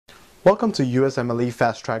Welcome to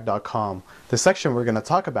USMLEFasttrack.com. The section we're going to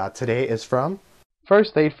talk about today is from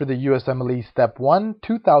First Aid for the USMLE Step 1,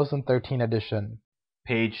 2013 edition.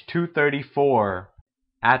 Page 234.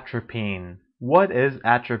 Atropine. What is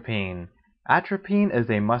atropine? Atropine is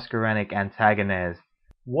a muscarinic antagonist.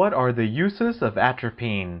 What are the uses of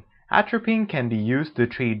atropine? Atropine can be used to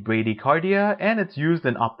treat bradycardia, and it's used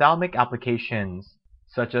in ophthalmic applications,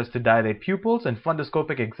 such as to dilate pupils in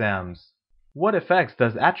fundoscopic exams. What effects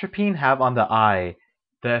does atropine have on the eye?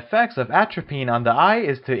 The effects of atropine on the eye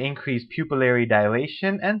is to increase pupillary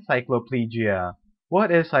dilation and cycloplegia.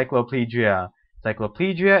 What is cycloplegia?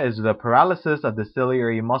 Cycloplegia is the paralysis of the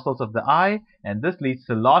ciliary muscles of the eye, and this leads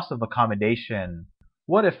to loss of accommodation.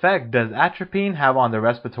 What effect does atropine have on the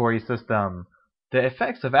respiratory system? The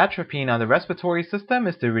effects of atropine on the respiratory system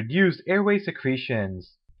is to reduce airway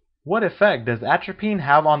secretions. What effect does atropine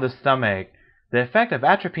have on the stomach? The effect of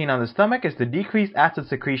atropine on the stomach is to decrease acid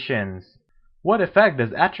secretions. What effect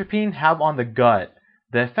does atropine have on the gut?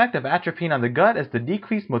 The effect of atropine on the gut is to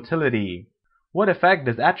decrease motility. What effect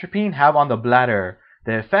does atropine have on the bladder?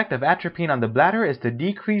 The effect of atropine on the bladder is to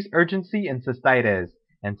decrease urgency in cystitis,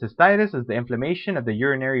 and cystitis is the inflammation of the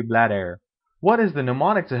urinary bladder. What is the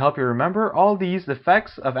mnemonic to help you remember all these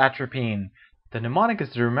effects of atropine? The mnemonic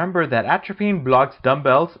is to remember that atropine blocks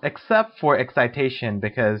dumbbells except for excitation,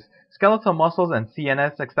 because skeletal muscles and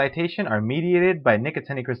CNS excitation are mediated by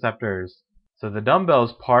nicotinic receptors. So the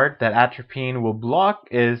dumbbells part that atropine will block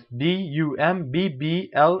is DUMBBLSS.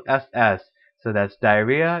 So that's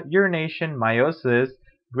diarrhea, urination, meiosis,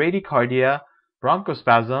 bradycardia,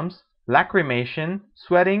 bronchospasms, lacrimation,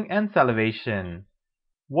 sweating, and salivation.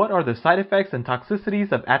 What are the side effects and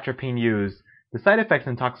toxicities of atropine use? The side effects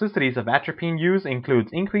and toxicities of atropine use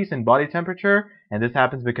includes increase in body temperature, and this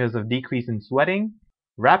happens because of decrease in sweating,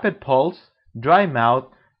 rapid pulse, dry mouth,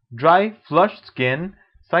 dry, flushed skin,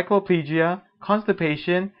 cycloplegia,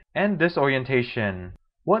 constipation, and disorientation.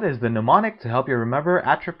 What is the mnemonic to help you remember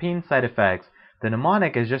atropine side effects? The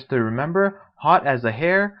mnemonic is just to remember hot as a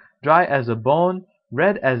hair, dry as a bone,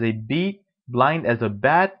 red as a beet, blind as a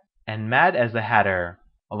bat, and mad as a hatter.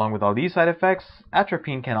 Along with all these side effects,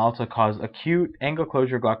 atropine can also cause acute angle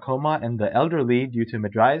closure glaucoma in the elderly due to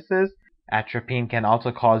mydriasis. Atropine can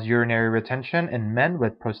also cause urinary retention in men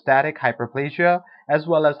with prostatic hyperplasia, as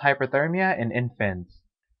well as hyperthermia in infants.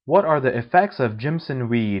 What are the effects of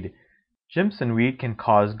Jimsonweed? Jimsonweed can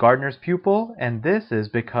cause Gardner's pupil, and this is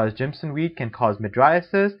because Jimsonweed can cause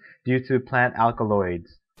mydriasis due to plant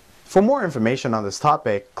alkaloids. For more information on this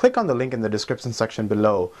topic, click on the link in the description section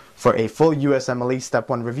below. For a full USMLE Step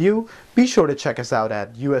 1 review, be sure to check us out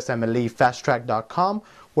at USMLEFasttrack.com,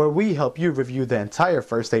 where we help you review the entire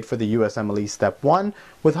first aid for the USMLE Step 1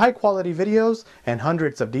 with high quality videos and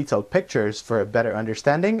hundreds of detailed pictures for a better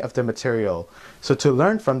understanding of the material. So to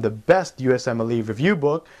learn from the best USMLE review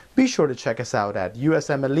book, be sure to check us out at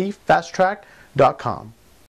USMLEFasttrack.com.